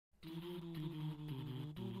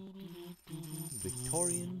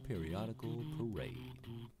Victorian Periodical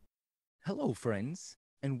Parade. Hello, friends,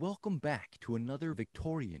 and welcome back to another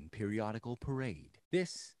Victorian Periodical Parade.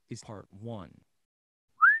 This is part 1.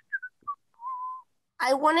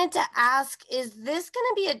 I wanted to ask, is this going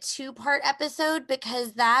to be a 2-part episode?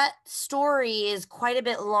 Because that story is quite a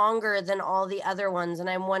bit longer than all the other ones. And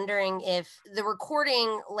I'm wondering if the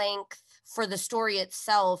recording length for the story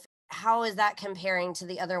itself, how is that comparing to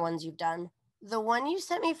the other ones you've done? The one you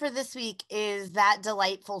sent me for this week is That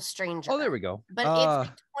Delightful Stranger. Oh, there we go. But it's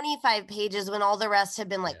like 25 pages when all the rest have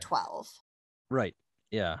been like 12. Right.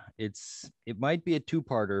 Yeah, it might be a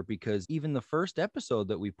 2-parter because even the first episode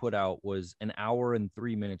that we put out was an hour and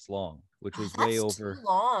 3 minutes long, which was way over. Too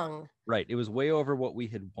long. Right. It was way over what we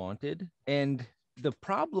had wanted. And the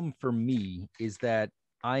problem for me is that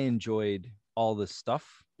I enjoyed all the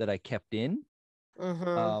stuff that I kept in.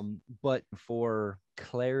 But for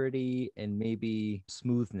clarity and maybe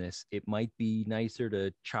smoothness, it might be nicer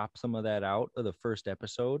to chop some of that out of the first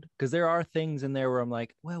episode, because there are things in there where I'm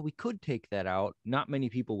like, well, we could take that out. Not many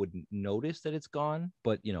people would notice that it's gone,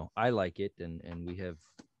 but I like it, and we have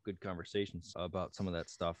good conversations about some of that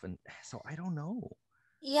stuff, and so I don't know.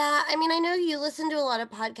 Yeah, I mean, I know you listen to a lot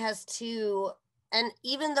of podcasts too. And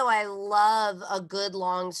even though I love a good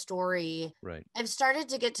long story, right, I've started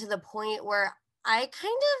to get to the point where I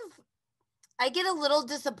get a little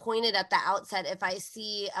disappointed at the outset if I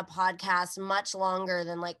see a podcast much longer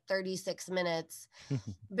than like 36 minutes,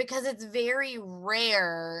 because it's very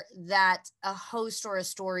rare that a host or a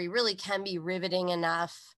story really can be riveting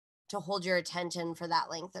enough to hold your attention for that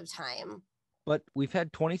length of time. But we've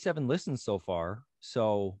had 27 listens so far,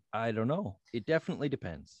 so I don't know. It definitely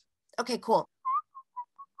depends. Okay, cool.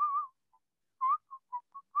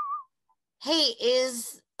 Hey,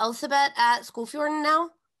 is Elizabeth at Schoolfjorden now?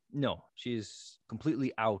 No, she's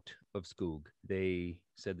completely out of Skoog. They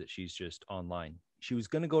said that she's just online. She was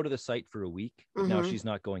going to go to the site for a week, but now she's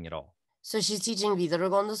not going at all. So she's teaching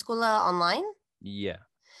videregående skole online? Yeah,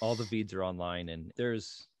 all the Vids are online, and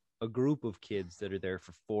there's a group of kids that are there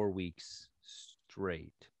for 4 weeks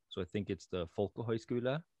straight. So I think it's the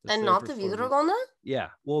Folkehøyskole. And not the videregående? Yeah,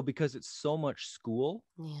 well, because it's so much school.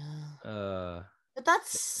 Yeah. But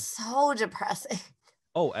that's so depressing.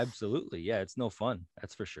 Oh, absolutely. Yeah, it's no fun.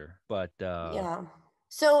 That's for sure. But yeah.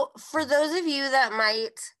 So for those of you that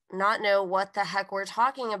might not know what the heck we're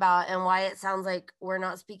talking about and why it sounds like we're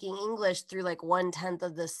not speaking English through like 1/10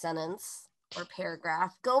 of this sentence or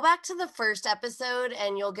paragraph, go back to the first episode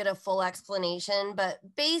and you'll get a full explanation. But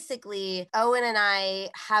basically, Owen and I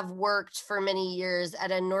have worked for many years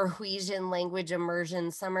at a Norwegian language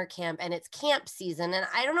immersion summer camp, and it's camp season. And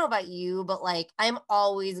I don't know about you, but like I'm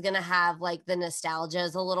always gonna have like the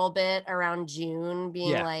nostalgias a little bit around June,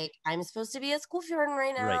 being like, I'm supposed to be at Schoolfjorden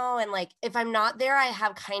right now. Right. And like if I'm not there, I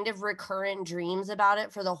have kind of recurrent dreams about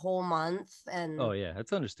it for the whole month. And oh yeah,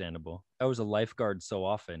 that's understandable. I was a lifeguard so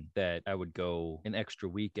often that I would go an extra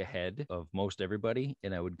week ahead of most everybody,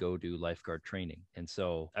 and I would go do lifeguard training. And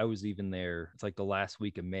so I was even there, it's like the last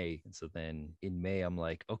week of May. And so then in May, I'm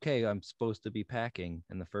like, okay, I'm supposed to be packing.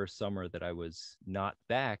 And the first summer that I was not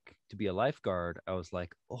back to be a lifeguard, I was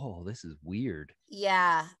like, oh, this is weird.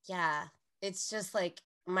 Yeah. It's just like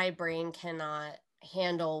my brain cannot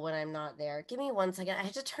handle when I'm not there. Give me 1 second. I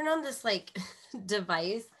have to turn on this like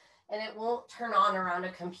device, and it won't turn on around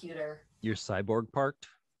a computer. Your cyborg parked?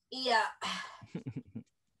 Yeah.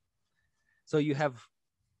 So you have,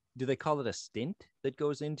 do they call it a stint that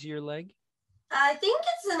goes into your leg? I think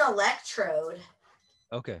it's an electrode.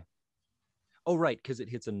 Okay. Oh, right, because it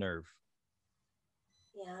hits a nerve.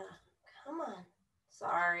 Yeah. Come on.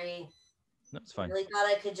 Sorry. No, it's fine. I really thought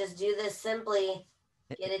I could just do this simply.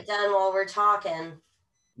 Get it done while we're talking.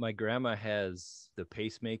 My grandma has the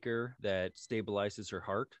pacemaker that stabilizes her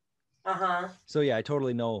heart. So yeah, I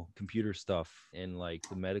totally know computer stuff and like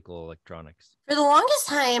the medical electronics. For the longest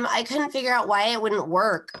time, I couldn't figure out why it wouldn't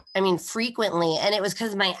work. I mean, frequently. And it was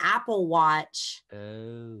because my Apple Watch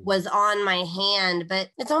was on my hand. But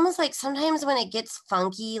it's almost like sometimes when it gets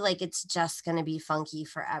funky, like it's just going to be funky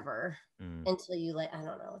forever until you like, I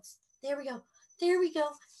don't know. There we go.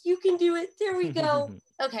 You can do it. There we go.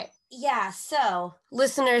 Okay. Yeah. So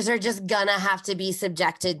listeners are just gonna have to be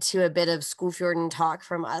subjected to a bit of Schoolfjorden talk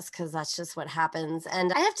from us, because that's just what happens.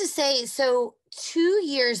 And I have to say, so 2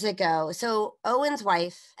 years ago, so Owen's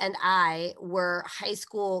wife and I were high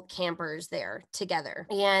school campers there together.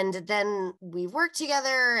 And then we worked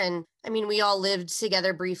together. And I mean, we all lived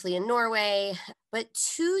together briefly in Norway. But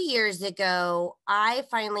 2 years ago, I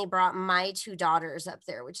finally brought my 2 daughters up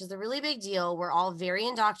there, which is a really big deal. We're all very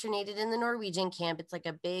indoctrinated in the Norwegian camp. It's like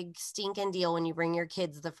a big stinking deal when you bring your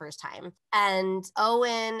kids the first time. And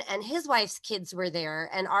Owen and his wife's kids were there.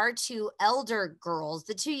 And our 2 elder girls,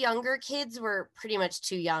 the 2 younger kids were pretty much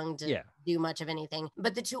too young to do much of anything.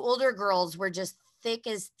 But the 2 older girls were just thick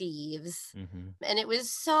as thieves. And it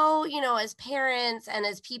was so, as parents and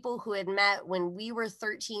as people who had met when we were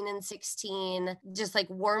 13 and 16, just like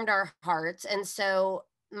warmed our hearts. And so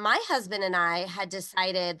my husband and I had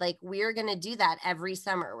decided like we're going to do that every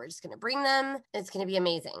summer. We're just going to bring them. It's going to be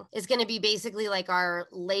amazing. It's going to be basically like our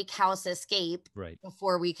lake house escape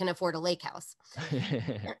before we can afford a lake house.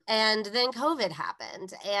 And then COVID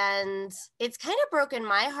happened, and it's kind of broken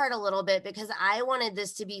my heart a little bit because I wanted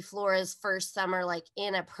this to be Flora's first summer like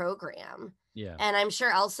in a program. Yeah. And I'm sure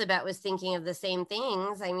Elsabet was thinking of the same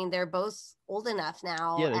things. I mean, they're both old enough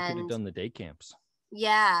now. Yeah, they could have done the day camps.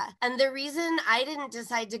 Yeah. And the reason I didn't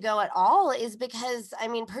decide to go at all is because, I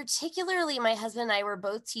mean, particularly my husband and I were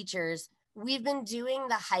both teachers. We've been doing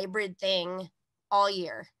the hybrid thing all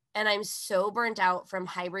year. And I'm so burnt out from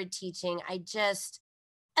hybrid teaching.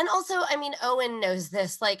 And also, I mean, Owen knows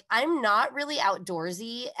this, like, I'm not really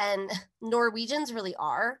outdoorsy and Norwegians really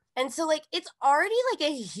are. And so like, it's already like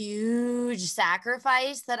a huge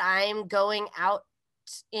sacrifice that I'm going out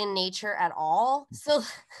in nature at all. So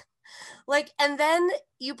like, and then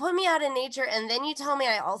you put me out in nature and then you tell me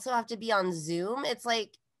I also have to be on Zoom. It's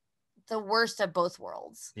like the worst of both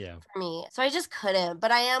worlds for me. So I just couldn't,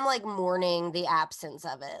 but I am like mourning the absence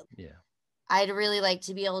of it. Yeah. I'd really like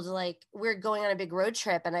to be able to like, we're going on a big road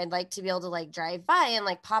trip and I'd like to be able to like drive by and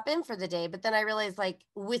like pop in for the day. But then I realized like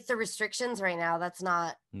with the restrictions right now, that's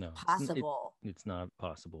not possible. It's not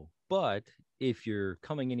possible. But if you're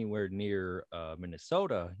coming anywhere near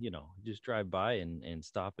Minnesota, just drive by and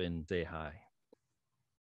stop and say hi.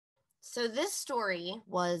 So this story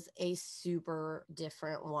was a super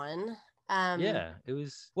different one. Yeah, it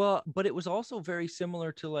was, well, but it was also very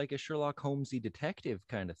similar to like a Sherlock Holmesy detective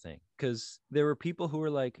kind of thing, because there were people who were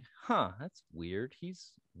like, that's weird.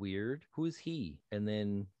 He's weird. Who is he? And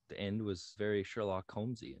then the end was very Sherlock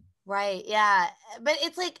Holmesian. Right. Yeah. But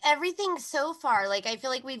it's like everything so far, like I feel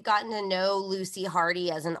like we've gotten to know Lucy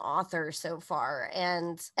Hardy as an author so far,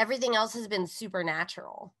 and everything else has been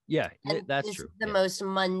supernatural. Yeah, and that's true. The most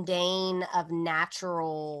mundane of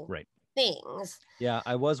natural things. Yeah,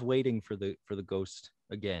 I was waiting for the ghost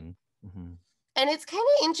again. And it's kind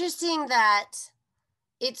of interesting that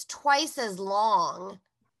it's twice as long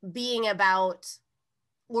being about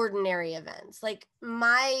ordinary events. Like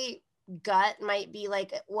my gut might be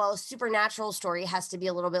like, well, supernatural story has to be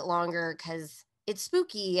a little bit longer because it's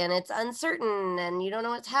spooky and it's uncertain and you don't know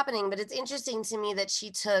what's happening. But it's interesting to me that she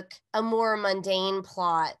took a more mundane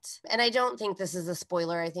plot. And I don't think this is a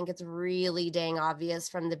spoiler. I think it's really dang obvious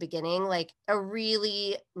from the beginning, like a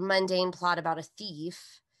really mundane plot about a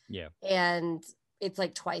thief. Yeah. And it's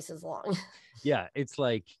like twice as long. Yeah. It's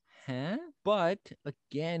like, but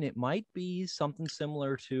again, it might be something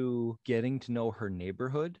similar to getting to know her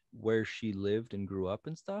neighborhood where she lived and grew up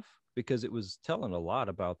and stuff, because it was telling a lot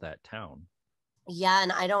about that town. Yeah,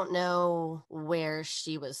 and I don't know where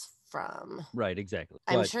she was from. Right, exactly.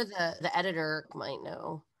 I'm sure the editor might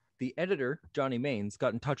know. The editor, Johnny Maines,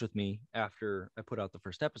 got in touch with me after I put out the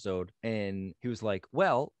first episode, and he was like,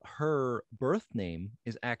 well, her birth name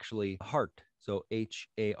is actually Hart, so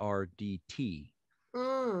Hardt.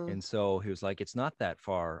 And so he was like, it's not that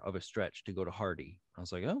far of a stretch to go to Hardy. I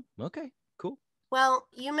was like, oh, okay, cool. Well,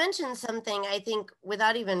 you mentioned something, I think,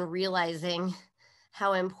 without even realizing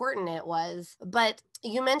how important it was, but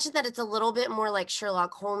you mentioned that it's a little bit more like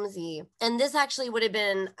Sherlock Holmesy. And this actually would have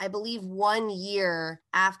been, I believe, 1 year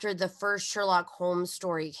after the first Sherlock Holmes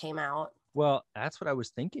story came out. Well, that's what I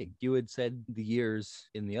was thinking. You had said the years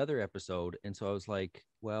in the other episode. And so I was like,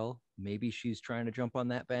 well, maybe she's trying to jump on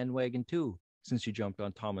that bandwagon too, since she jumped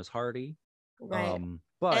on Thomas Hardy. Right.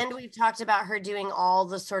 And we've talked about her doing all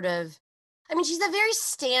the sort of, I mean, she's a very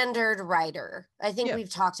standard writer. I think we've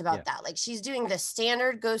talked about that. Like she's doing the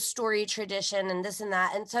standard ghost story tradition and this and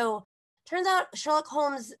that. And so turns out Sherlock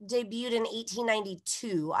Holmes debuted in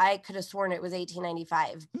 1892. I could have sworn it was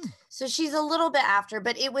 1895. So she's a little bit after,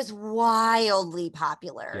 but it was wildly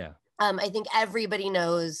popular. Yeah. I think everybody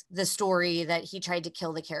knows the story that he tried to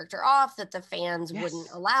kill the character off, that the fans wouldn't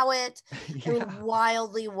allow it. I mean,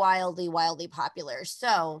 wildly, wildly, wildly popular.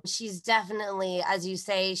 So she's definitely, as you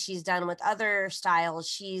say, she's done with other styles.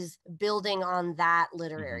 She's building on that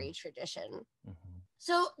literary tradition.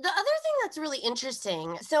 So the other thing that's really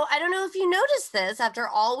interesting, so I don't know if you noticed this after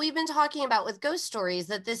all we've been talking about with ghost stories,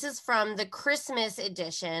 that this is from the Christmas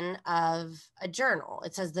edition of a journal.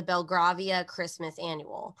 It says the Belgravia Christmas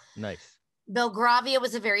Annual. Nice. Belgravia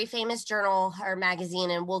was a very famous journal or magazine,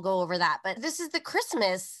 and we'll go over that. But this is the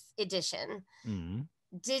Christmas edition. Mm-hmm.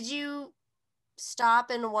 Did you stop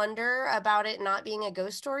and wonder about it not being a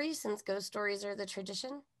ghost story, since ghost stories are the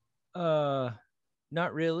tradition?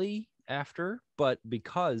 Not really after, but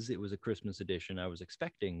because it was a Christmas edition, I was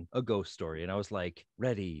expecting a ghost story and I was like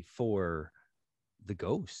ready for the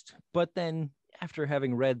ghost. But then after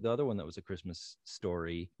having read the other one that was a Christmas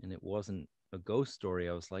story and it wasn't a ghost story,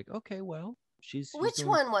 I was like, okay, well, she's Which doing...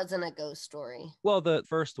 one wasn't a ghost story? Well, the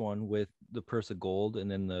first one with the purse of gold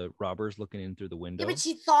and then the robbers looking in through the window. Yeah, but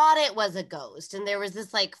she thought it was a ghost, and there was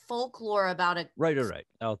this like folklore about a... Right.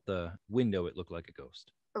 Out the window, it looked like a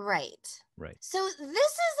ghost. Right. So this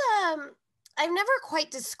is I've never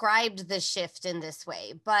quite described the shift in this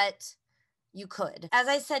way, but you could. As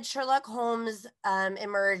I said, Sherlock Holmes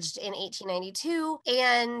emerged in 1892,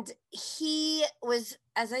 and he was,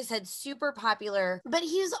 as I said, super popular, but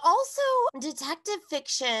he's also detective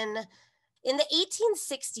fiction. In the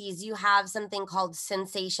 1860s, you have something called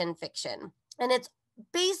sensation fiction, and it's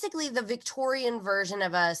basically the Victorian version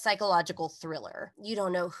of a psychological thriller. You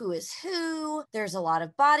don't know who is who. There's a lot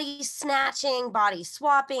of body snatching, body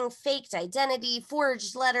swapping, faked identity,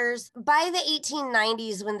 forged letters. By the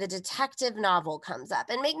 1890s, when the detective novel comes up,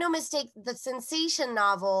 and make no mistake, the sensation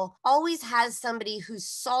novel always has somebody who's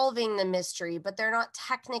solving the mystery, but they're not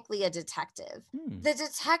technically a detective. The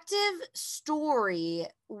detective story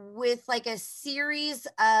with like a series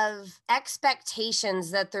of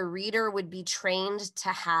expectations that the reader would be trained to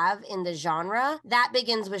have in the genre, that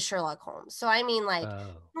begins with Sherlock Holmes. So I mean, like,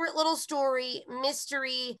 short little story,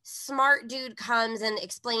 mystery, smart dude comes and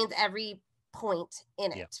explains every point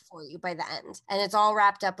in it for you by the end, and it's all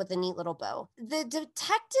wrapped up with a neat little bow. The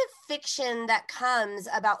detective fiction that comes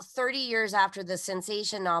about 30 years after the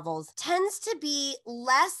sensation novels tends to be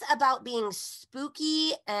less about being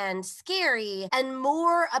spooky and scary and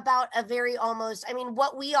more about a very almost, I mean,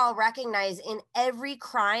 what we all recognize in every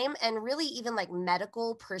crime, and really even like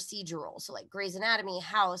medical procedural, so like Grey's Anatomy,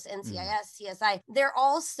 House, NCIS, CSI, they're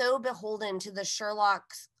all so beholden to the Sherlock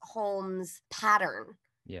Holmes pattern.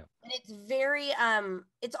 Yeah. And it's very,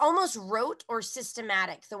 it's almost rote or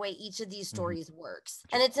systematic the way each of these stories works.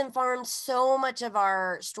 And it's informed so much of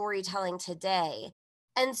our storytelling today.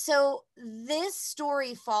 And so this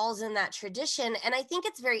story falls in that tradition. And I think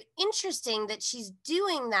it's very interesting that she's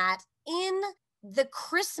doing that in the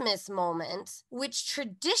Christmas moment, which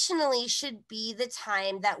traditionally should be the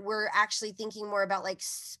time that we're actually thinking more about like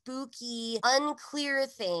spooky, unclear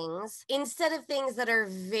things instead of things that are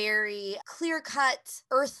very clear-cut,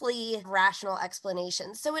 earthly, rational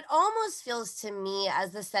explanations. So it almost feels to me as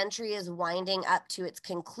the century is winding up to its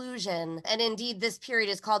conclusion, and indeed this period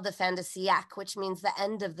is called the fin de siècle, which means the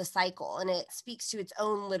end of the cycle, and it speaks to its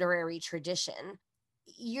own literary tradition.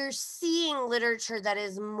 You're seeing literature that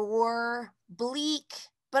is more bleak,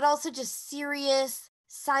 but also just serious,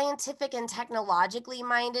 scientific and technologically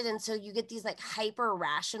minded. And so you get these like hyper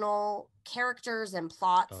rational characters and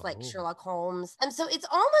plots like Sherlock Holmes. And so it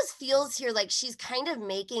almost feels here like she's kind of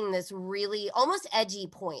making this really almost edgy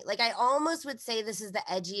point. Like I almost would say this is the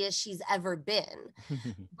edgiest she's ever been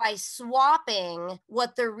by swapping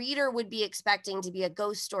what the reader would be expecting to be a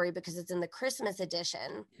ghost story because it's in the Christmas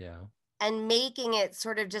edition. Yeah. And making it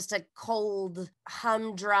sort of just a cold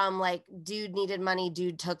humdrum, like dude needed money,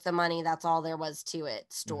 dude took the money, that's all there was to it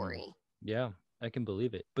story. Yeah, I can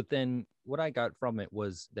believe it. But then what I got from it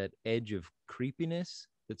was that edge of creepiness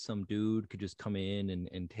that some dude could just come in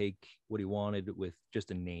and take what he wanted with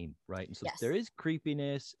just a name, right? And so there is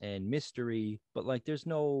creepiness and mystery, but like there's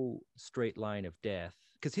no straight line of death.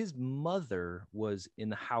 Because his mother was in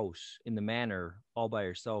the house, in the manor, all by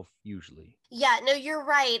herself, usually. Yeah, no, you're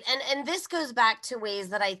right. And this goes back to ways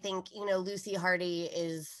that I think, you know, Lucy Hardy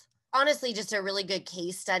is honestly just a really good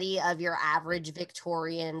case study of your average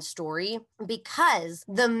Victorian story, because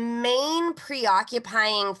the main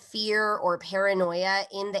preoccupying fear or paranoia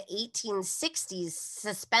in the 1860s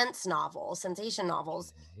suspense novels, sensation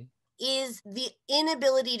novels, is the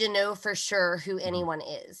inability to know for sure who anyone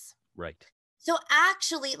is. Right. So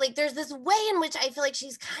actually, like, there's this way in which I feel like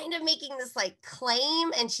she's kind of making this like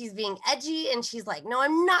claim and she's being edgy and she's like, no,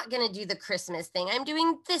 I'm not going to do the Christmas thing. I'm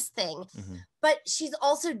doing this thing. But she's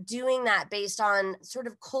also doing that based on sort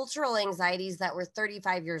of cultural anxieties that were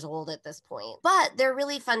 35 years old at this point. But they're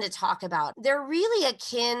really fun to talk about. They're really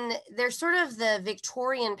akin, they're sort of the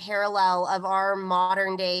Victorian parallel of our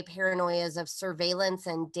modern day paranoias of surveillance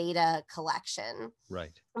and data collection.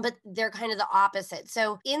 Right. But they're kind of the opposite.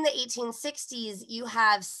 So in the 1860s, you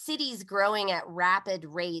have cities growing at rapid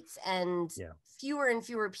rates and fewer and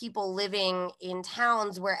fewer people living in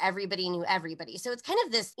towns where everybody knew everybody. So it's kind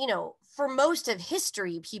of this, for most of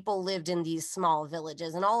history, people lived in these small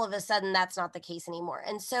villages, and all of a sudden that's not the case anymore.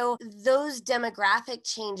 And so those demographic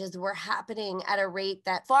changes were happening at a rate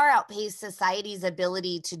that far outpaced society's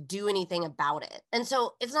ability to do anything about it. And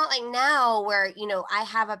so it's not like now where, I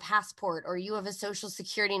have a passport or you have a social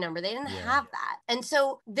security number. They didn't have that. And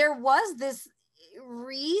so there was this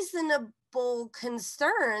reasonable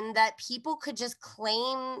concern that people could just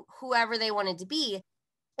claim whoever they wanted to be.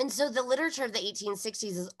 And so the literature of the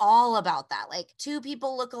 1860s is all about that. Like, two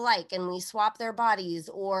people look alike and we swap their bodies,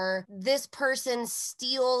 or this person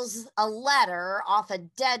steals a letter off a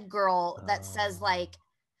dead girl that says like,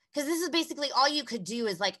 because this is basically all you could do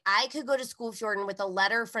is like, I could go to school, Fjorden, with a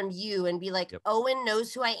letter from you and be like, Owen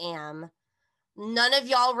knows who I am. None of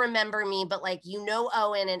y'all remember me, but like,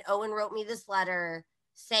 Owen, and Owen wrote me this letter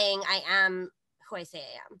saying I am who I say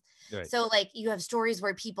I am. Right. So like, you have stories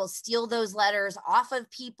where people steal those letters off of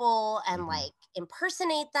people and like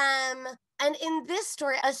impersonate them. And in this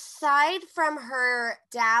story, aside from her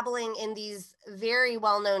dabbling in these very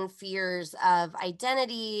well-known fears of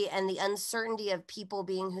identity and the uncertainty of people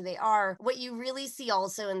being who they are, what you really see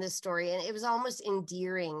also in this story, and it was almost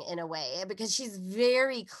endearing in a way, because she's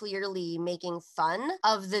very clearly making fun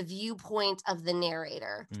of the viewpoint of the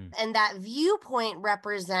narrator. And that viewpoint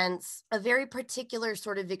represents a very particular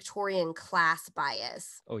sort of Victorian class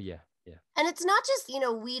bias. Oh, yeah. Yeah. And it's not just,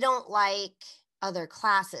 we don't like other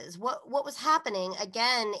classes. What was happening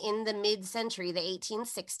again in the mid-century, the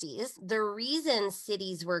 1860s, the reason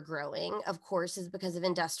cities were growing, of course, is because of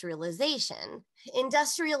industrialization.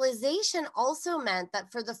 Industrialization also meant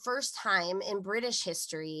that for the first time in British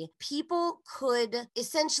history, people could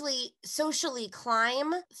essentially socially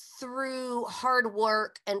climb through hard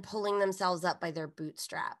work and pulling themselves up by their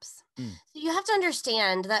bootstraps. So you have to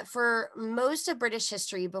understand that for most of British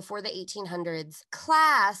history before the 1800s,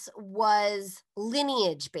 class was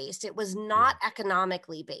lineage based. It was not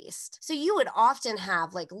economically based. So you would often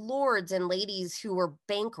have like lords and ladies who were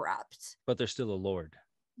bankrupt. But they're still a lord.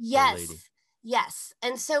 Yes. Yes.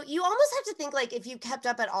 And so you almost have to think like, if you kept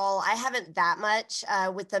up at all, I haven't that much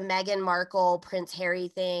with the Meghan Markle, Prince Harry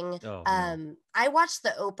thing. Oh, no. I watched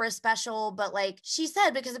the Oprah special, but like she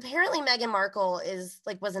said, because apparently Meghan Markle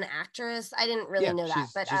was an actress. I didn't really know that,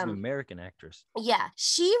 but she's an American actress. Yeah.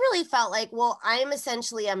 She really felt like, well, I'm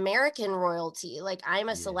essentially American royalty. Like, I'm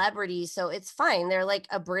a celebrity, so it's fine. They're like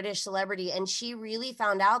a British celebrity. And she really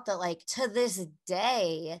found out that like to this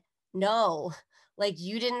day, no, like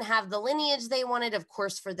you didn't have the lineage they wanted. Of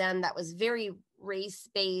course, for them, that was very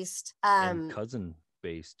race-based. And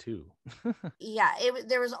cousin-based too.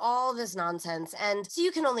 There was all this nonsense. And so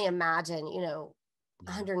you can only imagine,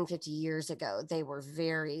 150 years ago, they were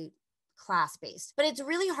very class-based. But it's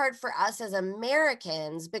really hard for us as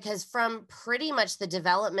Americans, because from pretty much the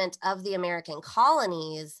development of the American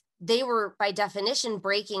colonies, they were by definition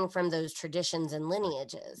breaking from those traditions and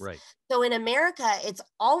lineages. Right. So in America, it's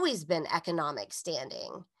always been economic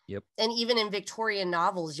standing. Yep. And even in Victorian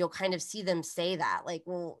novels, you'll kind of see them say that, like,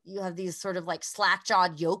 well, you have these sort of like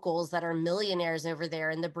slack-jawed yokels that are millionaires over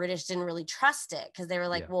there, and the British didn't really trust it because they were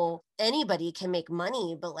like, well, anybody can make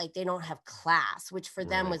money, but like they don't have class, which for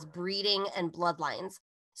them was breeding and bloodlines.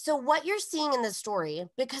 So what you're seeing in the story,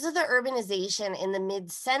 because of the urbanization in the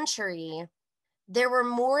mid-century, there were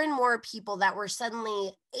more and more people that were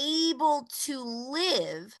suddenly able to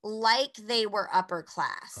live like they were upper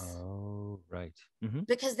class. Oh, right.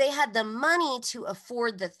 Because they had the money to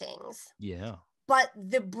afford the things. Yeah. But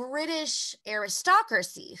the British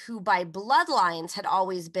aristocracy, who by bloodlines had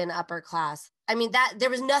always been upper class, I mean, that there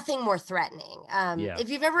was nothing more threatening. If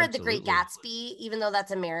you've ever read The Great Gatsby, even though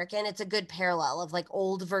that's American, it's a good parallel of like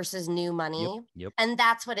old versus new money. Yep. And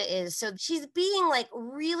that's what it is. So she's being like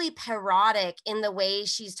really parodic in the way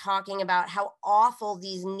she's talking about how awful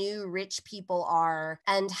these new rich people are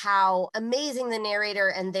and how amazing the narrator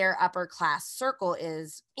and their upper class circle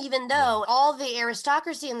is, even though all the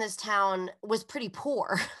aristocracy in this town was pretty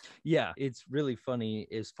poor. Yeah, it's really funny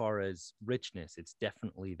as far as richness. It's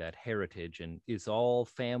definitely that heritage, and it's all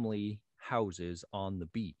family houses on the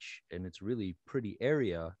beach. And it's really pretty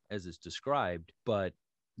area as it's described, but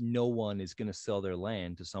no one is going to sell their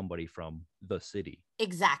land to somebody from the city.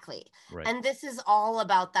 Exactly. Right. And this is all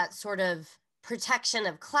about that sort of protection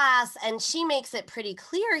of class. And she makes it pretty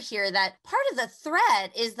clear here that part of the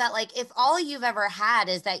threat is that, like, if all you've ever had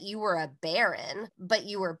is that you were a baron, but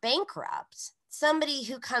you were bankrupt, somebody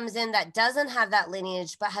who comes in that doesn't have that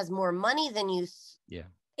lineage, but has more money than you. Yeah.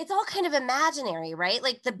 It's all kind of imaginary, right?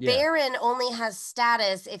 Like the Yeah. baron only has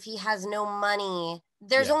status if he has no money.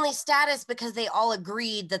 There's only status because they all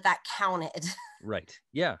agreed that that counted. Right.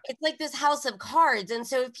 Yeah. It's like this house of cards. And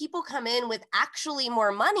so if people come in with actually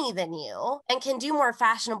more money than you and can do more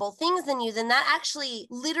fashionable things than you, then that actually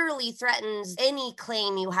literally threatens any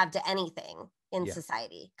claim you have to anything in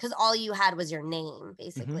society, because all you had was your name,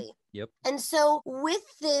 basically. Yep. And so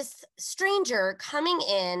with this stranger coming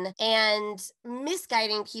in and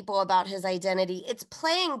misguiding people about his identity, it's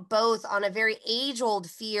playing both on a very age-old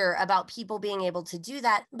fear about people being able to do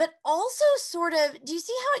that, but also sort of, do you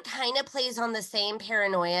see how it kind of plays on the same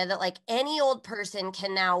paranoia that like any old person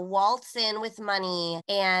can now waltz in with money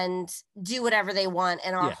and do whatever they want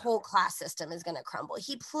and our whole class system is going to crumble?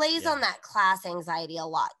 He plays on that class anxiety a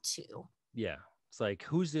lot too. Yeah. It's like,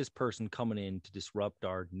 who's this person coming in to disrupt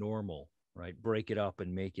our normal, right? Break it up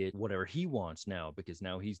and make it whatever he wants now, because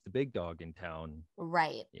now he's the big dog in town.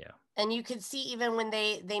 Right. Yeah. And you could see even when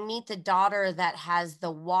they meet the daughter that has the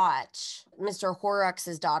watch, Mr.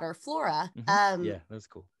 Horrocks' daughter, Flora. Yeah, that's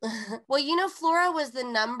cool. Well, you know, Flora was the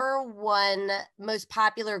 #1 most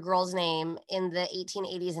popular girl's name in the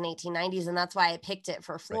 1880s and 1890s. And that's why I picked it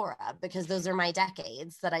for Flora, because those are my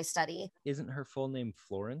decades that I study. Isn't her full name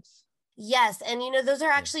Florence? Yes. And, you know, those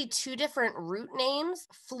are actually two different root names.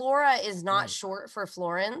 Flora is not short for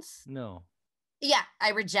Florence. No. Yeah, I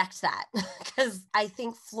reject that because I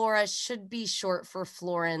think Flora should be short for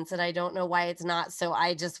Florence, and I don't know why it's not. So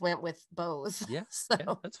I just went with both. Yeah,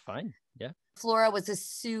 that's fine. Yeah. Flora was a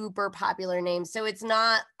super popular name. So it's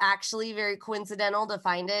not actually very coincidental to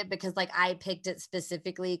find it, because like I picked it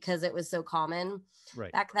specifically because it was so common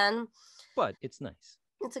back then. But it's nice.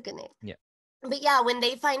 It's a good name. Yeah. But yeah, when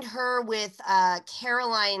they find her with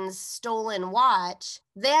Caroline's stolen watch,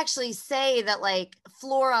 they actually say that like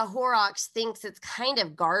Flora Horrocks thinks it's kind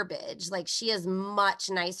of garbage. Like she has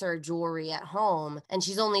much nicer jewelry at home and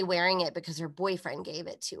she's only wearing it because her boyfriend gave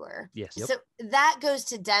it to her. Yes. So that goes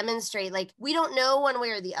to demonstrate, like, we don't know one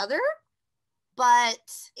way or the other, but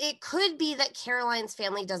it could be that Caroline's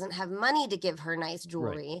family doesn't have money to give her nice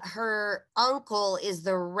jewelry. Right. Her uncle is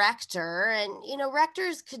the rector, and, you know,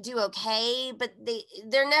 rectors could do okay, but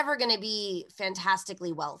they're never going to be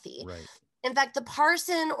fantastically wealthy. Right. In fact, the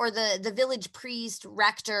parson or the village priest,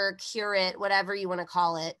 rector, curate, whatever you want to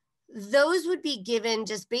call it, those would be given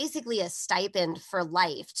just basically a stipend for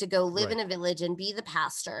life to go live in a village and be the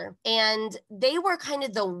pastor. And they were kind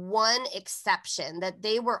of the one exception, that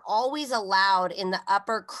they were always allowed in the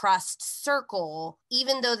upper crust circle,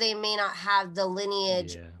 even though they may not have the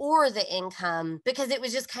lineage or the income, because it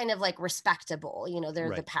was just kind of like respectable, you know,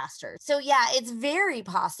 they're the pastor. So yeah, it's very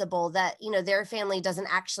possible that, you know, their family doesn't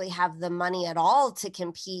actually have the money at all to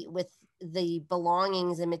compete with the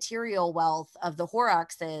belongings and material wealth of the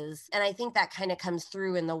Horrockses. And I think that kind of comes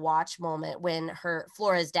through in the watch moment when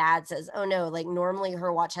Flora's dad says, oh no, like normally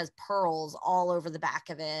her watch has pearls all over the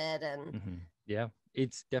back of it. And yeah,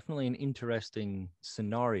 it's definitely an interesting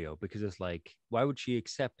scenario, because it's like, why would she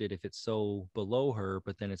accept it if it's so below her,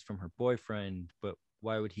 but then it's from her boyfriend? But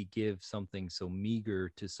why would he give something so meager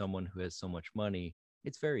to someone who has so much money?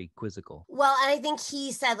 It's very quizzical. Well, and I think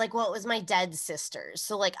he said, like, well, it was my dead sister's.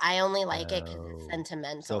 So, like, I only like it because it's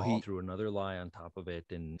sentimental. So he threw another lie on top of it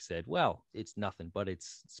and said, well, it's nothing, but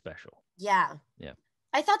it's special. Yeah. Yeah.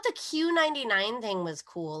 I thought the Q99 thing was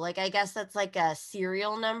cool. Like, I guess that's like a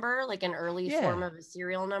serial number, like an early form of a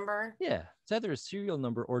serial number. Yeah. It's either a serial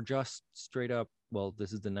number or just straight up, well,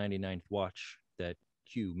 this is the 99th watch that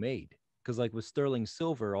Q made. Because like with sterling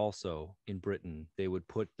silver also in Britain, they would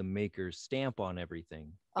put the maker's stamp on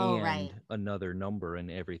everything and another number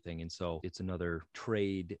and everything. And so it's another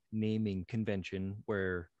trade naming convention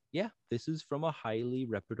where, yeah, this is from a highly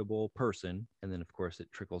reputable person. And then, of course,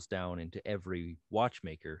 it trickles down into every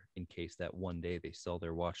watchmaker in case that one day they sell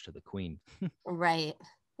their watch to the queen. Right.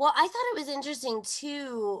 Well, I thought it was interesting,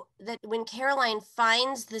 too, that when Caroline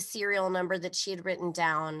finds the serial number that she had written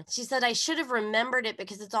down, she said, I should have remembered it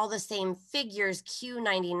because it's all the same figures,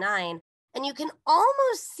 Q99. And you can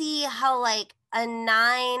almost see how, like, a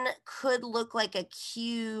 9 could look like a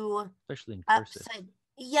Q. Especially in cursive.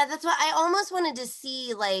 Yeah, that's what I almost wanted to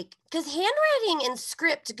see, like, because handwriting and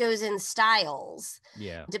script goes in styles.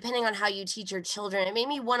 Yeah. Depending on how you teach your children. It made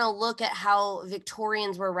me want to look at how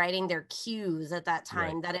Victorians were writing their Qs at that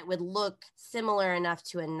time, that it would look similar enough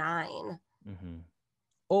to a 9.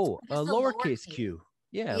 Oh, a lowercase Q.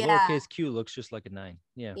 Yeah, Yeah. lowercase q looks just like a 9.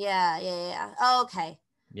 Yeah. Yeah. Oh, okay.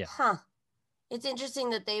 Yeah. Huh. It's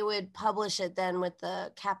interesting that they would publish it then with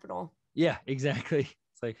the capital. Yeah, exactly.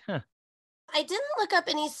 It's like, huh. I didn't look up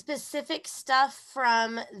any specific stuff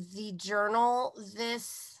from the journal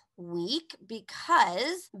this week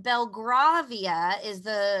because Belgravia is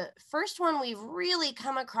the first one we've really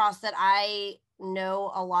come across that I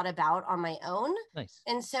know a lot about on my own. Nice.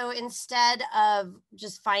 And so instead of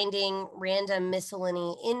just finding random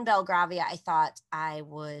miscellany in Belgravia, I thought I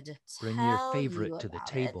would bring your tell favorite you to the about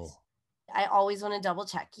table. it. I always want to double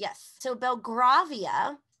check. Yes. So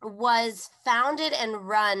Belgravia was founded and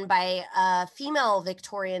run by a female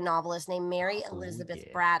Victorian novelist named Mary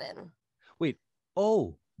Elizabeth Braddon. Wait.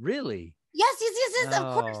 Oh, really? Yes.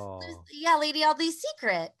 Of course. Yeah, Lady Audley's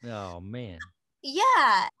Secret. Oh, man.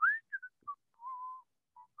 Yeah.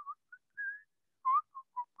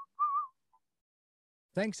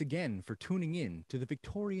 Thanks again for tuning in to the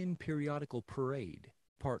Victorian Periodical Parade,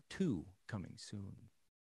 Part 2 coming soon.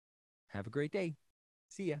 Have a great day.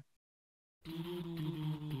 See ya.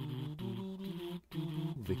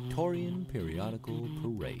 Victorian Periodical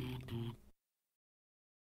Parade.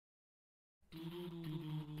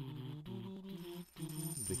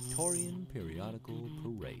 Victorian Periodical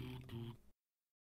Parade.